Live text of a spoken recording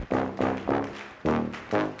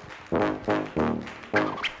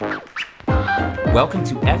Welcome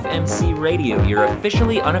to FMC Radio, your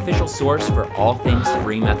officially unofficial source for all things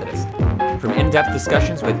Free Methodist. From in-depth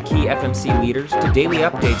discussions with key FMC leaders to daily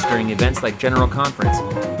updates during events like General Conference,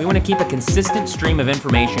 we want to keep a consistent stream of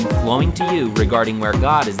information flowing to you regarding where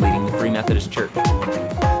God is leading the Free Methodist Church.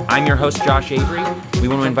 I'm your host, Josh Avery. We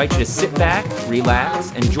want to invite you to sit back,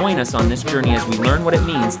 relax, and join us on this journey as we learn what it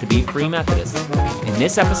means to be Free Methodists in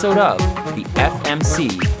this episode of the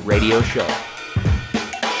FMC Radio Show.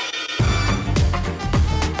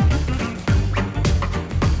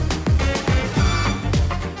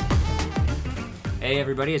 Hey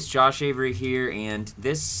everybody, it's Josh Avery here, and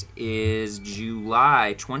this is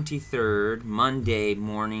July 23rd, Monday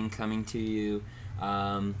morning, coming to you,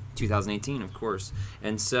 2018, of course.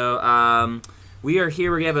 And so we are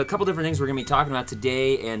here. We have a couple different things we're going to be talking about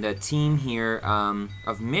today, and a team here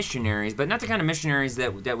of missionaries, but not the kind of missionaries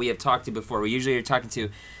that we have talked to before.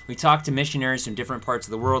 We talk to missionaries from different parts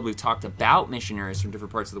of the world. We've talked about missionaries from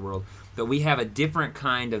different parts of the world, but we have a different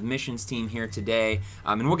kind of missions team here today,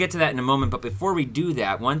 and we'll get to that in a moment. But before we do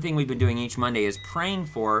that, one thing we've been doing each Monday is praying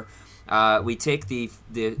for. We take the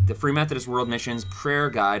Free Methodist World Missions Prayer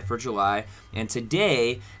Guide for July, and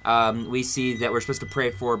today we see that we're supposed to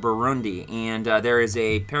pray for Burundi. And there is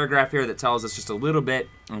a paragraph here that tells us just a little bit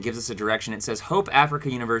and gives us a direction. It says, Hope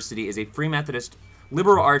Africa University is a Free Methodist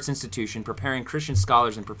liberal arts institution preparing Christian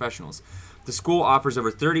scholars and professionals. The school offers over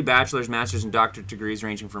 30 bachelor's, master's, and doctorate degrees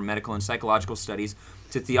ranging from medical and psychological studies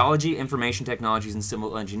to theology, information technologies, and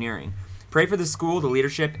civil engineering. Pray for the school, the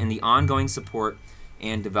leadership, and the ongoing support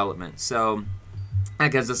and development. So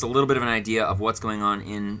that gives us a little bit of an idea of what's going on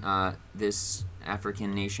in this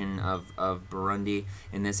African nation of Burundi,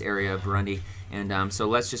 in this area of Burundi. And so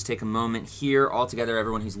let's just take a moment here, all together,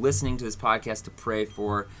 everyone who's listening to this podcast, to pray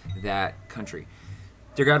for that country.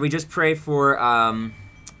 Dear God, we just pray for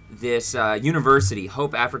this university,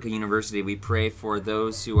 Hope Africa University. We pray for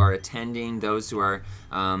those who are attending, those who are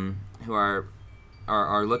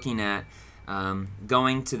looking at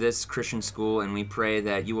going to this Christian school, and we pray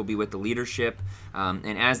that you will be with the leadership,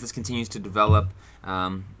 and as this continues to develop,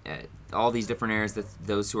 all these different areas, that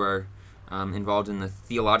those who are involved in the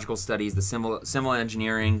theological studies, the civil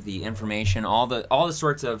engineering, the information, all the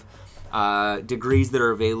sorts of degrees that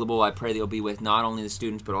are available, I pray that you'll be with not only the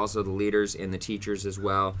students but also the leaders and the teachers as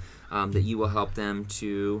well, that you will help them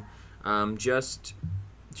to just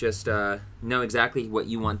know exactly what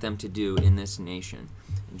you want them to do in this nation.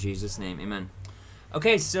 In Jesus' name, amen.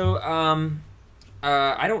 Okay, so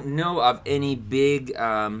I don't know of any big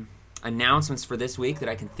announcements for this week that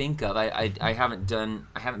I can think of. I haven't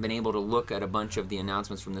been able to look at a bunch of the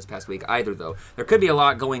announcements from this past week either, though. There could be a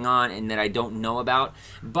lot going on and that I don't know about.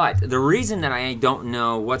 But the reason that I don't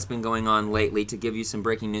know what's been going on lately, to give you some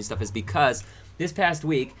breaking news stuff, is because this past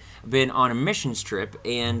week I've been on a missions trip,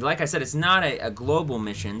 and like I said, it's not a global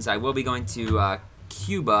missions. I will be going to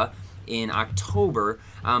Cuba in October,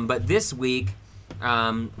 but this week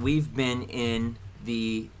we've been in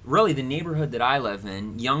the neighborhood that I live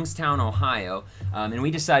in, Youngstown, Ohio, and we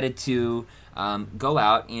decided to go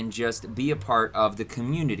out and just be a part of the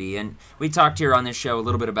community. And we talked here on this show a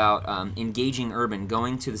little bit about engaging urban,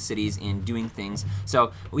 going to the cities and doing things.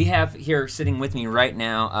 So we have here sitting with me right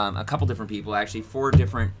now a couple different people, actually 4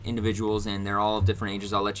 different individuals, and they're all of different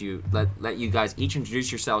ages. I'll let you guys each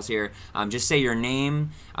introduce yourselves here. Just say your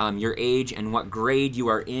name, your age, and what grade you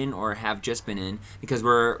are in or have just been in, because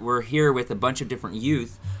we're here with a bunch of different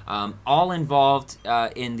youth, all involved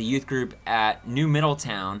in the youth group at New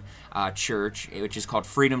Middletown Church, which is called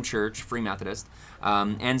Freedom Church, Free Methodist.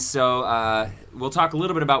 And so we'll talk a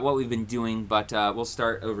little bit about what we've been doing, but we'll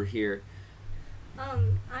start over here.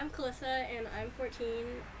 I'm Calissa, and I'm 14.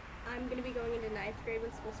 I'm going to be going into 9th grade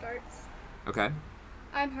when school starts. Okay.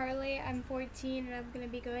 I'm Harley. I'm 14, and I'm going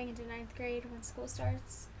to be going into 9th grade when school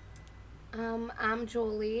starts. I'm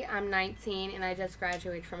Julie. I'm 19, and I just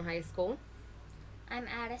graduated from high school. I'm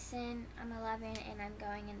Addison. I'm 11, and I'm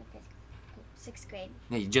going into 6th grade.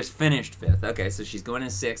 Yeah, you just finished 5th. Okay, so she's going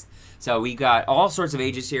into 6th. So we got all sorts of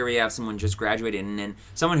ages here. We have someone just graduated, and then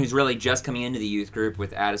someone who's really just coming into the youth group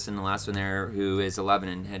with Addison, the last one there, who is 11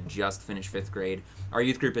 and had just finished 5th grade. Our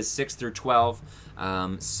youth group is 6 through 12.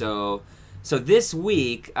 So this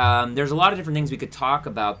week, there's a lot of different things we could talk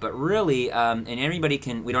about, but really, and anybody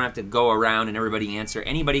can, we don't have to go around and everybody answer.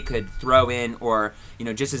 Anybody could throw in, or,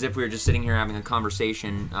 just as if we were just sitting here having a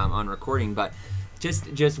conversation on recording, but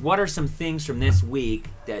just what are some things from this week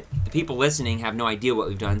that the people listening have no idea what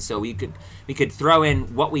we've done, so we could throw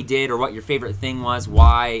in what we did or what your favorite thing was,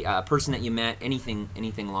 why, a person that you met, anything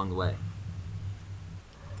along the way.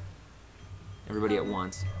 Everybody at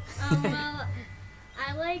once. Well,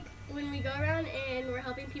 I like when we go around and we're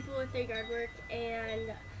helping people with their yard work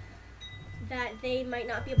and that they might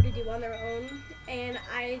not be able to do on their own. And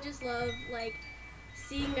I just love like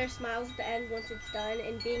seeing their smiles at the end once it's done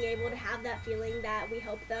and being able to have that feeling that we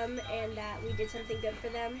helped them and that we did something good for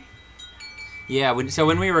them. Yeah, so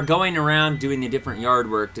when we were going around doing the different yard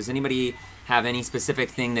work, does anybody have any specific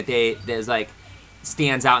thing that is like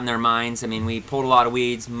stands out in their minds? I mean, we pulled a lot of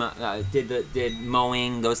weeds, did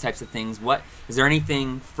mowing, those types of things. What is there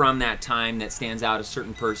anything from that time that stands out, a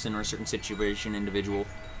certain person or a certain situation, individual?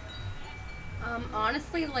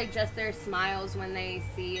 Honestly, like just their smiles when they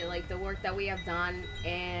see like the work that we have done,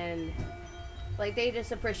 and like they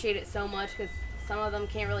just appreciate it so much because some of them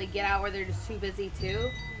can't really get out or they're just too busy to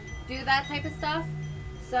do that type of stuff.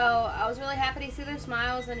 So I was really happy to see their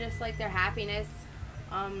smiles and just like their happiness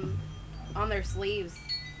on their sleeves.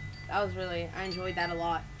 I enjoyed that a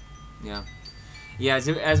lot. Yeah. Yeah,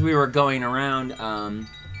 as we were going around,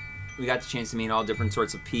 we got the chance to meet all different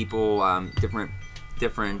sorts of people, different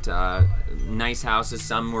nice houses.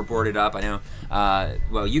 Some were boarded up. I know.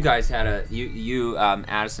 Well, you guys had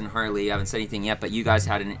Addison, Harley, I haven't said anything yet, but you guys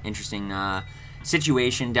had an interesting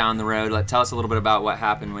situation down the road. Tell us a little bit about what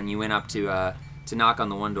happened when you went up to knock on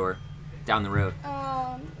the one door down the road.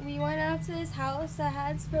 We went up to this house that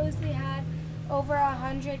had supposedly had over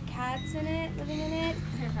 100 cats in it, living in it,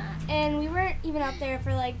 and we weren't even up there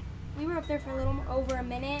for we were up there for a little over a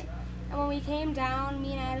minute. And when we came down,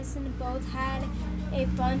 me and Addison both had a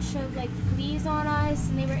bunch of fleas on us,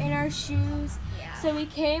 and they were in our shoes. Yeah. So we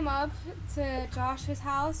came up to Josh's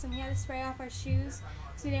house, and he had to spray off our shoes,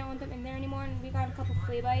 so we didn't want them in there anymore. And we got a couple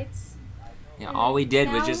flea bites. Yeah, And all we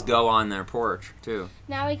did was now- just go on their porch too.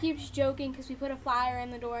 Now he keeps joking because we put a flyer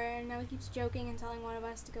in the door, and now he keeps joking and telling one of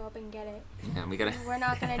us to go up and get it. Yeah, we gotta. We're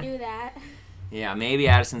not gonna do that. Yeah, maybe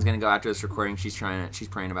Addison's gonna go after this recording. She's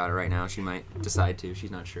praying about it right now. She might decide to.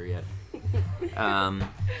 She's not sure yet.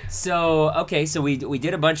 So we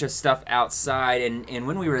did a bunch of stuff outside, and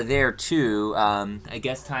when we were there too, I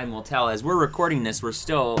guess time will tell. As we're recording this, we're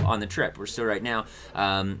still on the trip. We're still right now.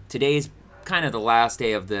 Today's kind of the last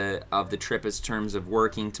day of the trip in terms of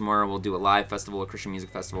working. Tomorrow we'll do a live festival, a Christian music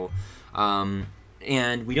festival,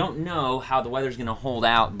 and we don't know how the weather's gonna hold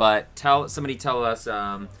out. But tell us,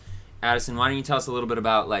 Addison, why don't you tell us a little bit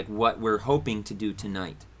about what we're hoping to do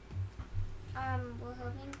tonight? We're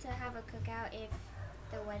hoping to have a cookout if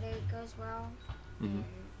the weather goes well. Mhm. And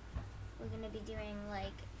we're gonna be doing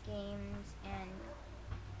games and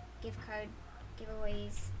gift card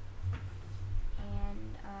giveaways.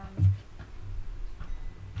 And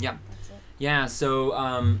Yeah. that's it. Yeah. So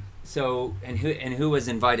who was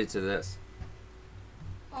invited to this?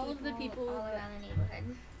 All of the people all around the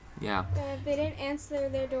neighborhood. Yeah. If they didn't answer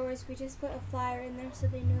their doors, we just put a flyer in there so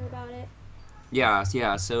they knew about it. Yeah.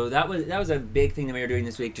 So that was a big thing that we were doing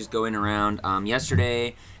this week, just going around.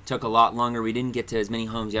 Yesterday took a lot longer. We didn't get to as many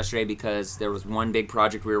homes yesterday because there was one big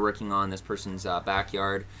project we were working on, this person's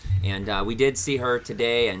backyard, and we did see her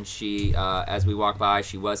today. And she, as we walked by,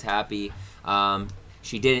 she was happy.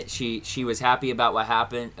 She was happy about what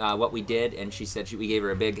happened, what we did, and she said we gave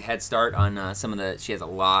her a big head start on some of the. She has a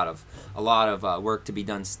lot of work to be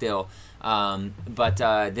done still, but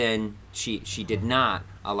then she did not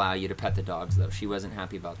allow you to pet the dogs, though. She wasn't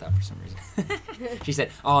happy about that for some reason. She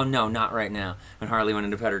said, "Oh no, not right now." When Harley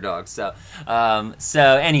wanted to pet her dog. So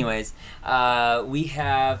anyways,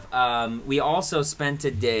 we also spent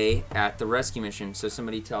a day at the rescue mission. So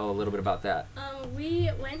somebody tell a little bit about that. we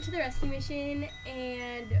went to the rescue mission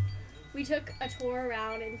and we took a tour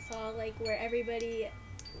around and saw where everybody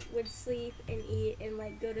would sleep and eat and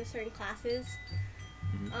go to certain classes.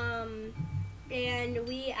 Mhm. And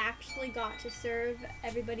we actually got to serve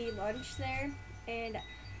everybody lunch there, and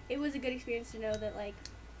it was a good experience to know that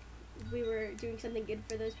we were doing something good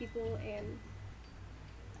for those people. And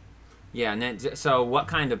Yeah, and then, so what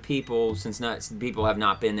kind of people, since people have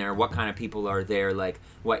not been there, what kind of people are there?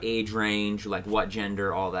 What age range, what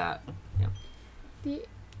gender, all that? Yeah. The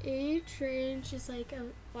age range is a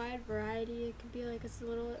wide variety. It could be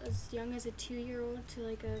as young as a 2-year-old to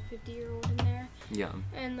a 50-year-old in there, Yeah.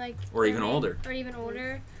 and Or even older. or even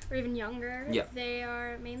older, or even younger. Yeah. They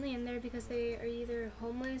are mainly in there because they are either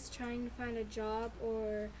homeless, trying to find a job,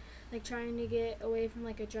 or trying to get away from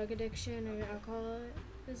a drug addiction or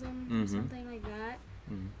alcoholism, Mhm. or something like that.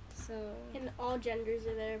 Mhm. So and all genders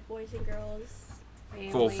are there, boys and girls.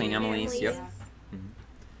 Full families. Yep. Families.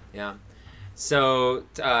 Yeah. So,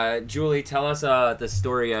 Julie, tell us the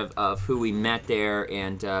story of who we met there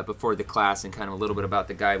and before the class, and kind of a little bit about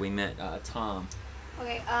the guy we met, Tom.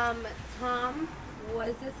 Okay, Tom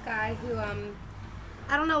was this guy who,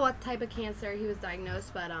 I don't know what type of cancer he was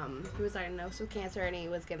diagnosed, but he was diagnosed with cancer, and he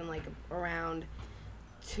was given like around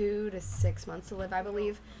 2 to 6 months to live, I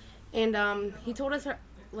believe. And he told us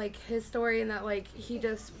like his story, and that like he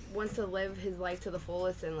just wants to live his life to the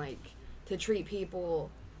fullest and like to treat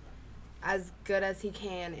people as good as he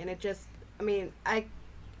can. And it just, I mean, I'm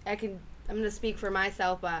gonna speak for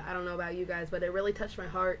myself, but I don't know about you guys, but it really touched my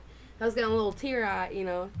heart. I was getting a little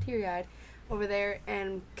teary-eyed over there,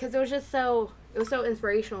 and because it was so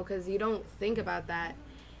inspirational, because you don't think about that.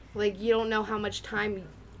 Like, you don't know how much time,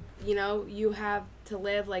 you have to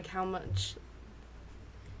live, like how much,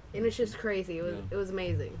 and it's just crazy. It was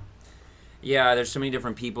amazing. Yeah, there's so many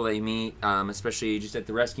different people that you meet, especially just at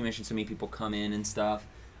the rescue mission. So many people come in and stuff,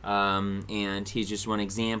 and he's just one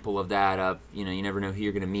example of that. Of you never know who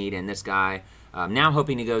you're going to meet. And this guy now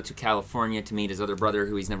hoping to go to California to meet his other brother,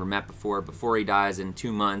 who he's never met before he dies in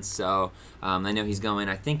 2 months. So I know he's going,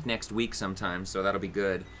 I think, next week sometime. So that'll be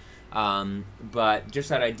good. But just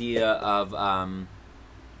that idea of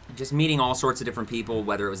just meeting all sorts of different people,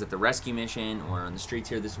 whether it was at the rescue mission or on the streets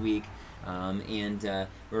here this week. And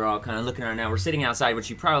we're all kind of looking around now. We're sitting outside, which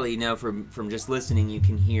you probably know from just listening. You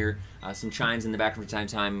can hear some chimes in the back from time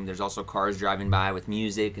to time. There's also cars driving by with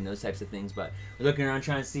music and those types of things. But we're looking around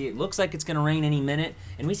trying to see. It looks like it's going to rain any minute.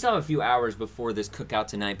 And we still have a few hours before this cookout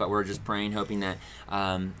tonight, but we're just praying, hoping that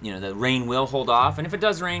the rain will hold off. And if it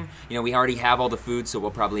does rain, we already have all the food, so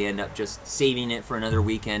we'll probably end up just saving it for another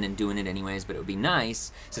weekend and doing it anyways. But it would be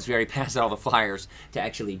nice, since we already passed out all the flyers, to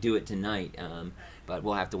actually do it tonight. But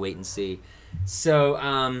we'll have to wait and see.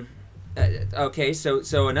 So, okay,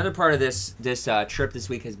 so another part of this trip this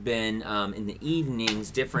week has been in the evenings,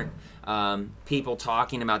 different people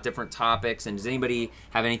talking about different topics. And does anybody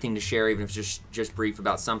have anything to share, even if it's just brief,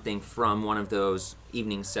 about something from one of those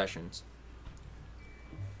evening sessions?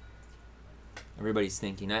 Everybody's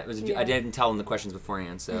thinking. I didn't tell them the questions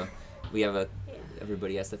beforehand, so we have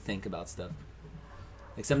everybody has to think about stuff.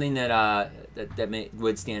 Like something that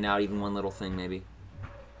would stand out, even one little thing maybe.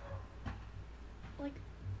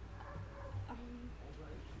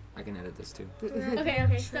 I can edit this too.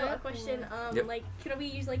 Okay. So a question, Yep. like, can we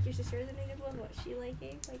use like your sister as an example of what she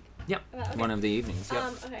gave? Like, Yep. okay. One of the evenings.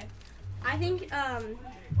 Yep. Okay. I think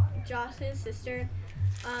Josh's sister,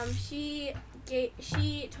 she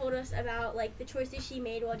told us about like the choices she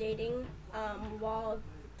made while dating, while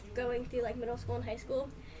going through like middle school and high school,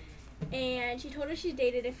 and she told us she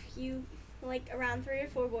dated a few, like around 3 or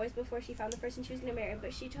 4 boys before she found the person she was gonna marry.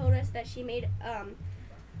 But she told us that she made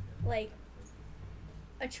like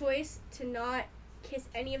a choice to not kiss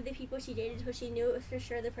any of the people she dated until she knew it was for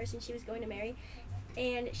sure the person she was going to marry,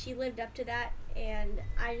 and she lived up to that. And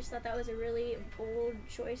I just thought that was a really bold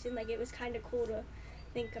choice, and like it was kind of cool to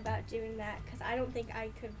think about doing that, because I don't think I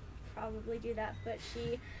could probably do that, but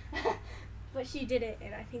she did it,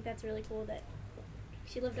 and I think that's really cool that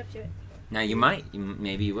she lived up to it. Now you might,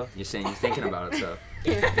 maybe you will. You're saying you're thinking about it, so.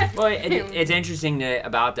 Well, it's interesting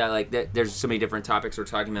about that. Like, there's so many different topics we're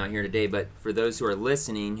talking about here today. But for those who are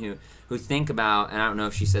listening, who think about, and I don't know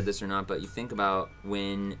if she said this or not, but you think about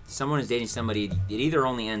when someone is dating somebody, it either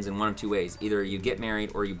only ends in one of two ways: either you get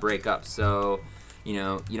married or you break up. So, you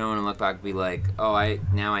don't want to look back and be like, oh, I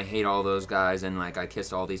hate all those guys, and like I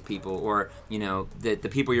kissed all these people, or the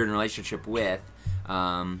people you're in a relationship with.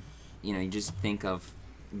 You just think of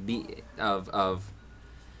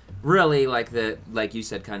really like you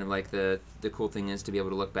said, kind of like the cool thing is to be able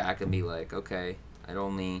to look back and be like, okay, I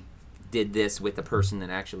only did this with the person that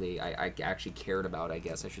I actually cared about, I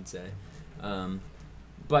guess I should say.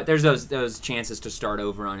 But there's those chances to start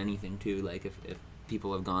over on anything too. Like if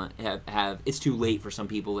people have it's too late for some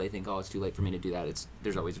people, they think, oh, it's too late for me to do that.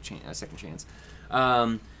 There's always a second chance.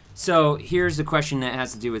 So here's a question that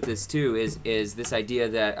has to do with this too, is this idea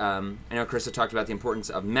that I know Krista talked about the importance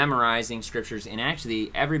of memorizing scriptures, and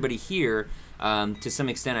actually everybody here, to some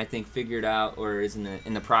extent, I think figured out or is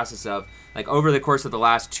in the process of, like, over the course of the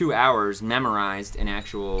last 2 hours, memorized an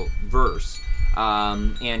actual verse.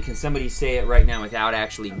 And can somebody say it right now without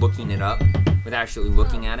actually looking it up, without actually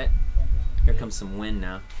looking at it? Here comes some wind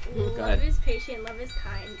now. Go ahead. Love is patient, love is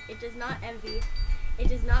kind. It does not envy. It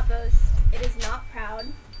does not boast. It is not proud.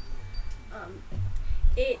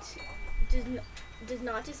 It does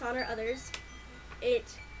not dishonor others. It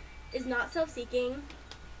is not self-seeking.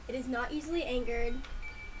 It is not easily angered,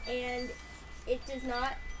 and it does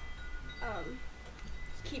not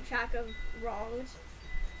keep track of wrongs.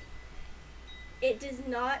 It does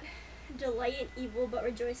not delight in evil, but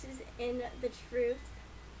rejoices in the truth.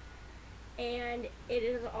 And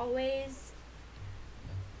it always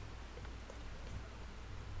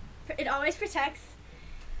protects.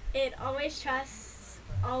 It always trusts,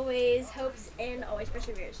 always hopes, and always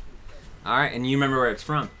perseveres. All right, and you remember where it's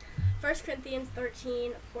from? 1 Corinthians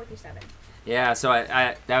 13, 4-7. Yeah, so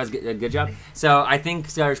I that was a good job. So I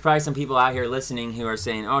think there's probably some people out here listening who are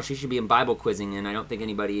saying, "Oh, she should be in Bible quizzing," and I don't think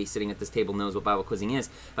anybody sitting at this table knows what Bible quizzing is.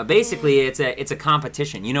 But basically, it's a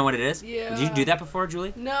competition. You know what it is? Yeah. Did you do that before,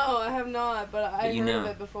 Julie? No, I have not, but I You heard know. of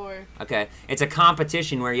it before. Okay, it's a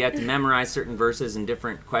competition where you have to memorize certain verses and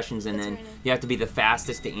different questions, and then you have to be the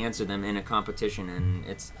fastest to answer them in a competition. And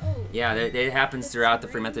it's it happens throughout the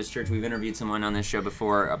Free Methodist Church. We've interviewed someone on this show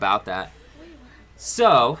before about that.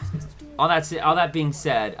 So, all that being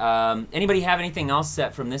said, anybody have anything else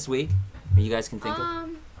set from this week that you guys can think of?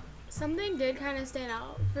 Something did kind of stand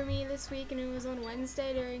out for me this week, and it was on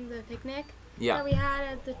Wednesday during the picnic Yeah. that we had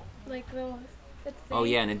at the little. Oh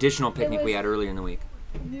yeah, an additional picnic we was- had earlier in the week.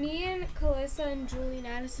 Me and Calissa and Julie and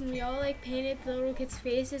Addison, we all painted the little kids'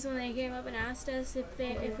 faces when they came up and asked us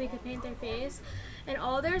if we could paint their face, and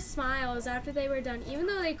all their smiles after they were done, even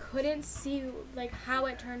though they couldn't see how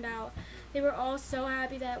it turned out, they were all so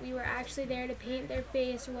happy that we were actually there to paint their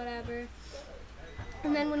face or whatever.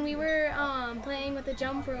 And then when we were playing with the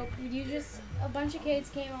jump rope, a bunch of kids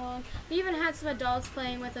came along. We even had some adults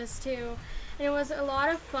playing with us too. And it was a lot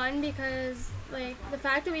of fun because the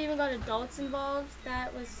fact that we even got adults involved,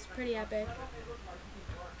 that was pretty epic.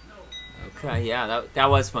 Okay, yeah, that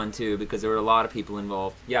was fun too because there were a lot of people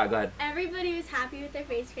involved. Yeah, go ahead. Everybody was happy with their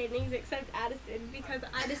face paintings except Addison because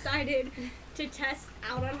I decided to test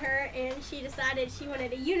out on her, and she decided she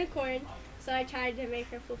wanted a unicorn. So I tried to make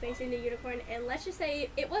her full face into a unicorn, and let's just say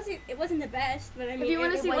it wasn't the best, but I mean, If you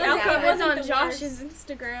want to see it what wasn't- outcome it is wasn't on the Josh's worst.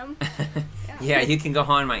 Instagram. Yeah, you can go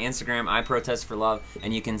on my Instagram, I Protest for Love,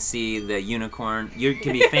 and you can see the unicorn. You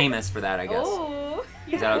can be famous for that, I guess. Oh,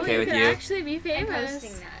 Is that okay with could you? actually be I'm famous.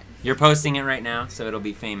 posting that. You're posting it right now, so it'll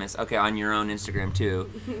be famous. Okay, on your own Instagram too.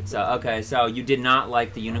 So you did not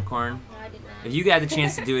like the unicorn? No, I did not. If you got the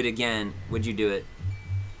chance to do it again, would you do it?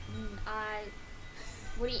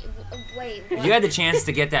 What do you, wait. If you had the chance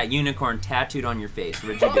to get that unicorn tattooed on your face,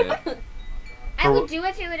 would you do it? I would do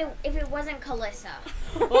it if it wasn't Calissa.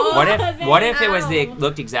 What if it was Ow.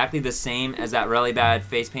 looked exactly the same as that really bad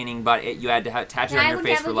face painting, but you had to have tattooed Then on I your would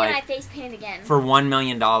face never for get my life face painted again. for $1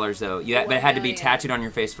 million though. But it had to be 1 million. tattooed on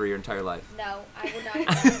your face for your entire life. No, I would not. Do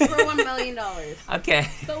that. For $1 million. Okay.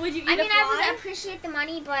 But would you eat I a mean, I fly? would appreciate the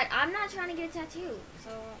money, but I'm not trying to get a tattoo.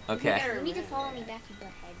 So Okay. you need to follow me back, you butthead.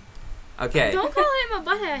 Okay. Don't call him a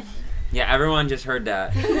butthead. Yeah, everyone just heard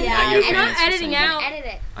that. Now Yeah, you're and famous I'm for editing saying out. that. Edit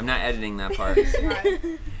it. I'm not editing that part.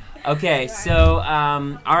 Okay, so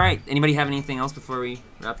all right. Anybody have anything else before we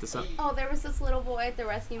wrap this up? Oh, there was this little boy at the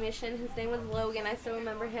rescue mission. His name was Logan. I still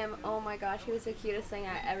remember him. Oh my gosh, he was the cutest thing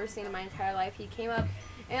I ever seen in my entire life. He came up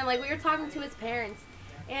and we were talking to his parents,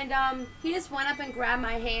 and he just went up and grabbed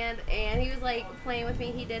my hand, and he was playing with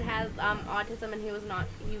me. He did have autism, and he was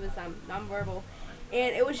nonverbal,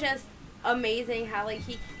 and it was just amazing how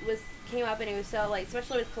he came up and he was so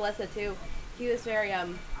especially with Calissa too. He was very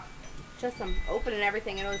just open and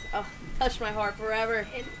everything, and it was touched my heart forever.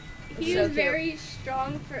 And It's he so was cute. very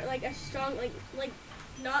strong for a strong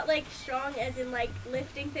not strong as in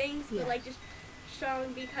lifting things, Yeah. but just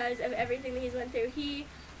strong because of everything that he's went through. He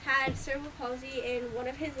had cerebral palsy in one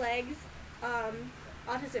of his legs,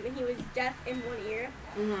 autism, and he was deaf in one ear.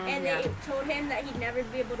 And they told him that he'd never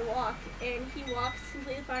be able to walk, and he walks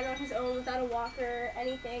completely fine on his own without a walker or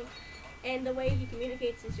anything. And the way he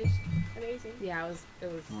communicates is just amazing. Yeah,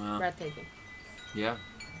 it was Wow. breathtaking. Yeah.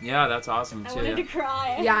 Yeah, that's awesome I too. wanted to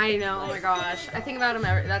cry. Yeah, I know. Oh my gosh, I think about him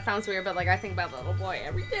that sounds weird, but I think about the little boy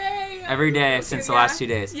every day. Every day since the last 2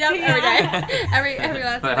 days. Yep, every day. every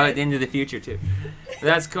last But day. into the future too. But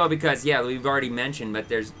that's cool because we've already mentioned, but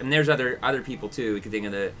there's other people too. We could think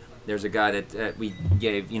of there's a guy that we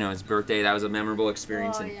gave his birthday. That was a memorable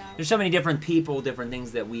experience. Oh, and yeah. there's so many different people, different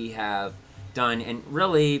things that we have done, and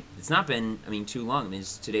really it's not been too long.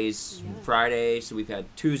 Today's Friday, so we've had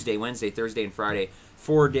Tuesday, Wednesday, Thursday, and Friday,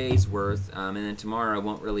 4 days worth, and then tomorrow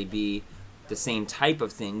won't really be the same type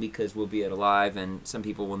of thing because we'll be at a live, and some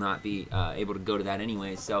people will not be able to go to that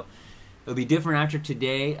anyway. So it'll be different after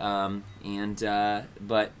today,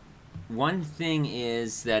 but one thing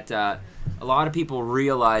is that a lot of people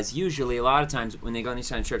realize, usually a lot of times when they go on these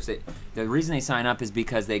kind of trips, that the reason they sign up is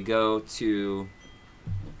because they go to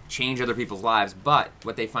change other people's lives, but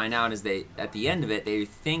what they find out is at the end of it, they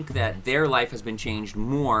think that their life has been changed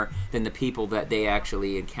more than the people that they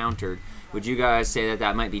actually encountered. Would you guys say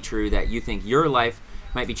that might be true, that you think your life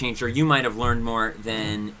might be changed, or you might have learned more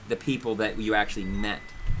than the people that you actually met?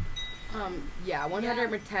 Yeah,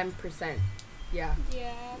 110%. Yeah.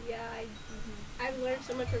 Yeah, I've learned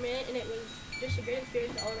so much from it, and it was just a great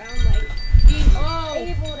experience all around.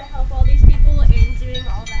 being able to help all these people and doing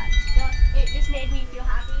all that stuff, it just made me feel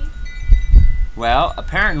happy. Well,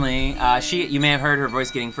 apparently, you may have heard her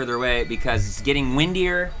voice getting further away because it's getting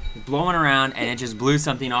windier, blowing around, and it just blew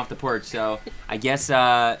something off the porch. So I guess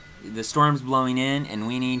the storm's blowing in, and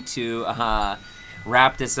we need to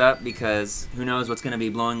wrap this up because who knows what's going to be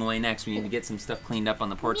blowing away next. We need to get some stuff cleaned up on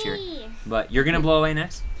the porch here. But you're going to blow away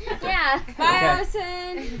next? Yeah. Bye, Okay.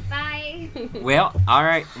 Allison. Bye. Well, all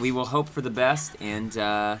right. We will hope for the best, and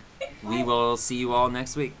we will see you all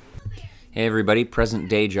next week. Hey everybody, present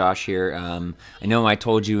day Josh here. I know I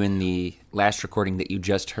told you in the last recording that you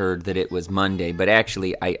just heard that it was Monday, but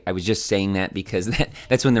actually I was just saying that because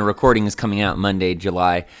that's when the recording is coming out, Monday,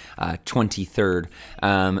 July 23rd.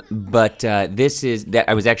 But this is, that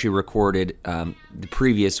I was actually recorded the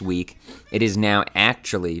previous week. It is now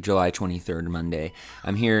actually July 23rd, Monday.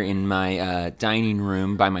 I'm here in my dining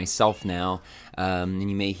room by myself now. And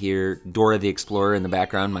you may hear Dora the Explorer in the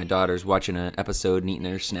background. My daughter's watching an episode and eating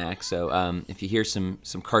her snack. So if you hear some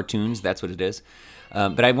cartoons, that's what it is.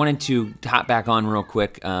 But I wanted to hop back on real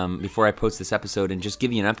quick before I post this episode and just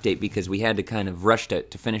give you an update because we had to kind of rush to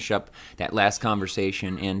finish up that last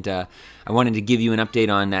conversation. And I wanted to give you an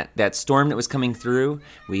update on that storm that was coming through.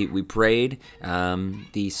 We prayed.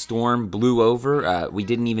 The storm blew over. We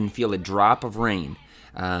didn't even feel a drop of rain.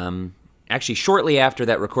 Actually, shortly after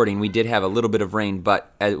that recording, we did have a little bit of rain,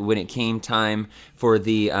 but when it came time for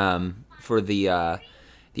the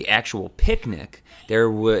actual picnic,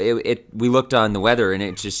 we looked on the weather and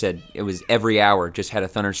it just said it was every hour just had a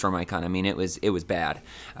thunderstorm icon. I mean, it was bad.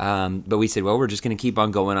 But we said, well, we're just going to keep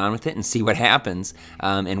on going on with it and see what happens,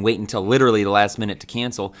 and wait until literally the last minute to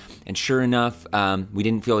cancel. And sure enough, we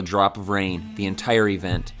didn't feel a drop of rain the entire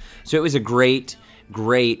event. So it was a great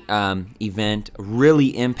event,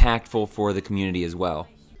 really impactful for the community as well.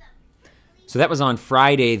 So that was on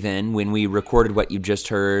Friday then when we recorded what you just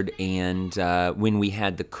heard and when we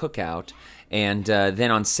had the cookout. And then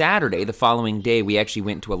on Saturday, the following day, we actually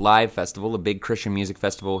went to a live festival, a big Christian music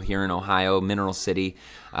festival here in Ohio, Mineral City.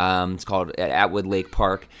 It's called at Atwood Lake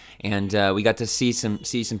Park. And we got to see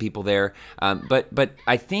some people there. But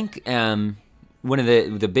I think one of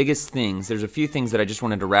the biggest things, there's a few things that I just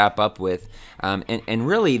wanted to wrap up with, and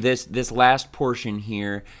really this last portion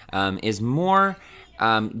here is more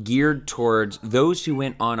geared towards those who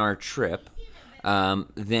went on our trip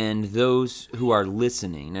than those who are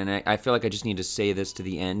listening. And I feel like I just need to say this to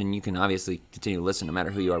the end, and you can obviously continue to listen no matter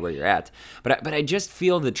who you are, where you're at. But I just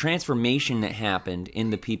feel the transformation that happened in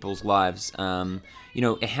the people's lives.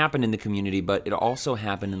 It happened in the community, but it also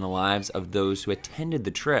happened in the lives of those who attended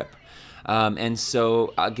the trip. And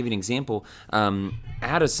so I'll give you an example.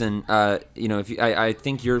 Addison, I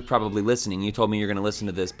think you're probably listening. You told me you're going to listen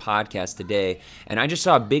to this podcast today, and I just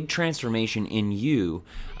saw a big transformation in you.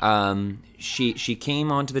 She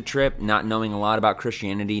came onto the trip not knowing a lot about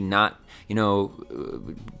Christianity,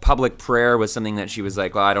 public prayer was something that she was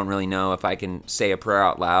like, well, I don't really know if I can say a prayer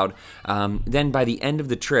out loud. Then by the end of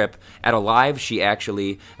the trip, at a live, she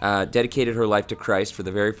actually dedicated her life to Christ for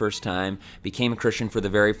the very first time, became a Christian for the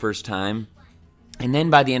very first time. And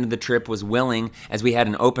then by the end of the trip was willing, as we had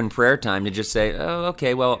an open prayer time, to just say, oh,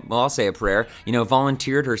 okay, well, I'll say a prayer.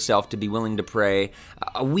 Volunteered herself to be willing to pray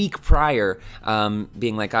a week prior,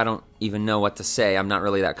 being like, I don't even know what to say. I'm not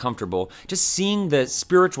really that comfortable. Just seeing the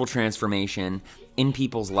spiritual transformation in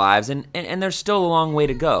people's lives, and there's still a long way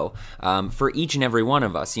to go for each and every one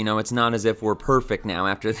of us. It's not as if we're perfect now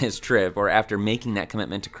after this trip or after making that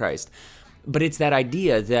commitment to Christ. But it's that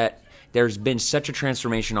idea that there's been such a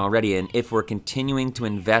transformation already, and if we're continuing to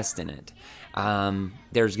invest in it,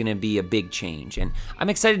 there's going to be a big change. And I'm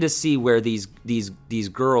excited to see where these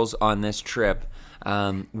girls on this trip,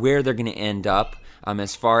 where they're going to end up,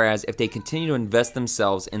 as far as if they continue to invest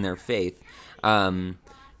themselves in their faith.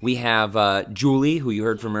 We have Julie, who you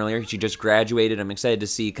heard from earlier. She just graduated. I'm excited to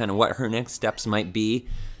see kind of what her next steps might be.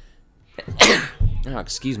 Oh,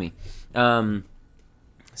 excuse me.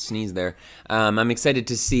 Sneeze there. I'm excited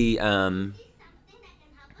to see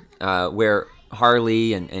where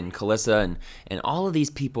Harley and Calissa and all of these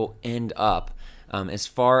people end up as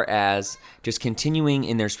far as just continuing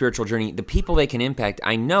in their spiritual journey. The people they can impact,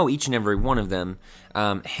 I know each and every one of them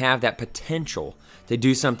have that potential to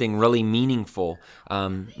do something really meaningful,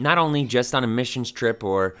 not only just on a missions trip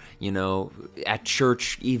or, at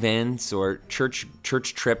church events or church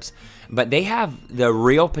trips, but they have the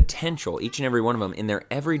real potential, each and every one of them, in their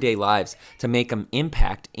everyday lives to make an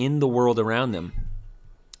impact in the world around them.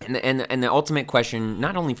 And the ultimate question,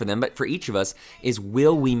 not only for them, but for each of us, is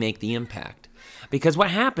will we make the impact? Because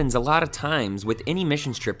what happens a lot of times with any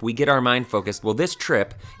missions trip, we get our mind focused, well, this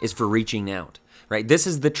trip is for reaching out. right? This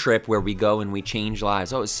is the trip where we go and we change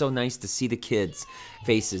lives. Oh, it was so nice to see the kids'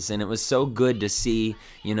 faces, and it was so good to see,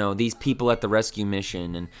 these people at the rescue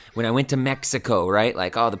mission. And when I went to Mexico, right,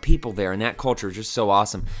 like, the people there and that culture is just so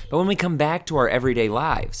awesome. But when we come back to our everyday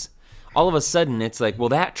lives, all of a sudden it's like, well,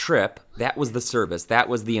 that trip, that was the service, that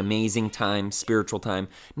was the amazing time, spiritual time.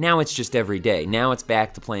 Now it's just every day. Now it's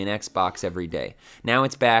back to playing Xbox every day. Now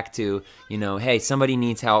it's back to, hey, somebody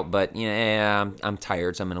needs help, but I'm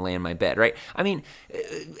tired, so I'm going to lay in my bed, right? I mean,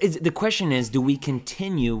 the question is, do we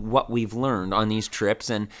continue what we've learned on these trips?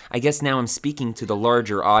 And I guess now I'm speaking to the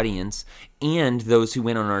larger audience and those who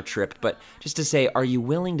went on our trip, but just to say, are you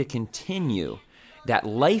willing to continue that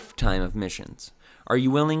lifetime of missions? Are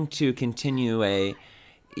you willing to continue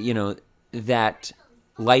that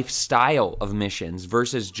lifestyle of missions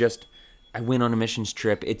versus just, I went on a missions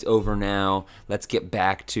trip, it's over now, let's get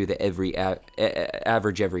back to the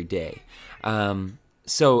average every day.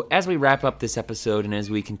 So as we wrap up this episode and as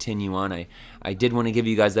we continue on, I did want to give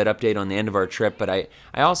you guys that update on the end of our trip, but I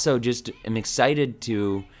also just am excited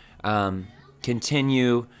to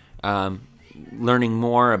continue learning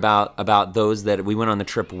more about those that we went on the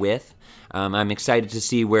trip with. I'm excited to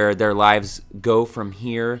see where their lives go from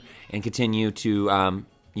here and continue to,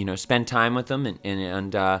 spend time with them.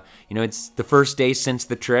 And it's the first day since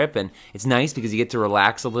the trip, and it's nice because you get to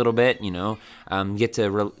relax a little bit, get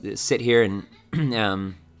to sit here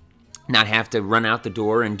and not have to run out the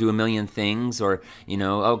door and do a million things or,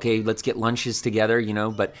 okay, let's get lunches together,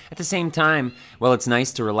 But at the same time, while it's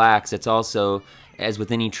nice to relax, it's also, as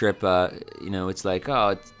with any trip, it's like,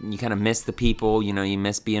 you kind of miss the people, you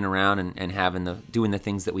miss being around and doing the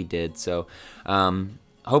things that we did. So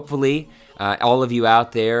hopefully all of you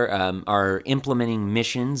out there are implementing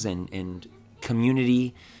missions and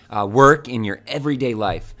community work in your everyday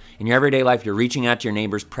life. In your everyday life, you're reaching out to your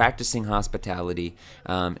neighbors, practicing hospitality,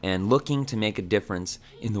 and looking to make a difference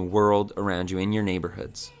in the world around you, in your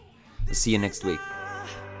neighborhoods. We'll see you next week.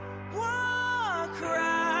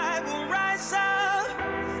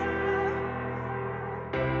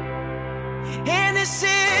 And this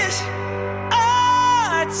is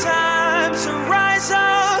our time to rise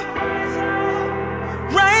up,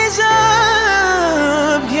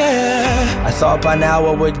 yeah. I thought by now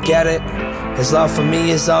I would get it. His love for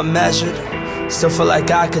me is unmeasured. Still feel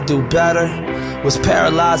like I could do better. Was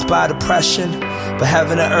paralyzed by depression, but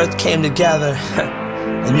heaven and earth came together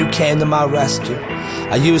and you came to my rescue.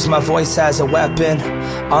 I used my voice as a weapon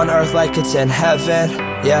on earth like it's in heaven.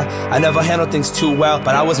 Yeah, I never handled things too well,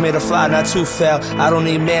 but I was made to fly, not to fail. I don't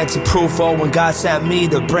need man to prove when God sent me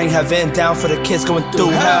to bring heaven down for the kids going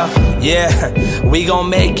through hell. Yeah, we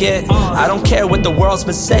gon' make it. I don't care what the world's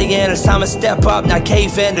been saying. It's time to step up, not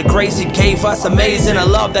cave in. The grace he gave us, amazing. A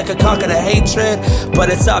love that could conquer the hatred.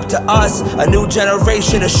 But it's up to us, a new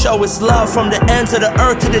generation, to show his love from the ends of the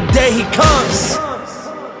earth to the day he comes.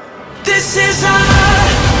 This is our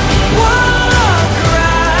war.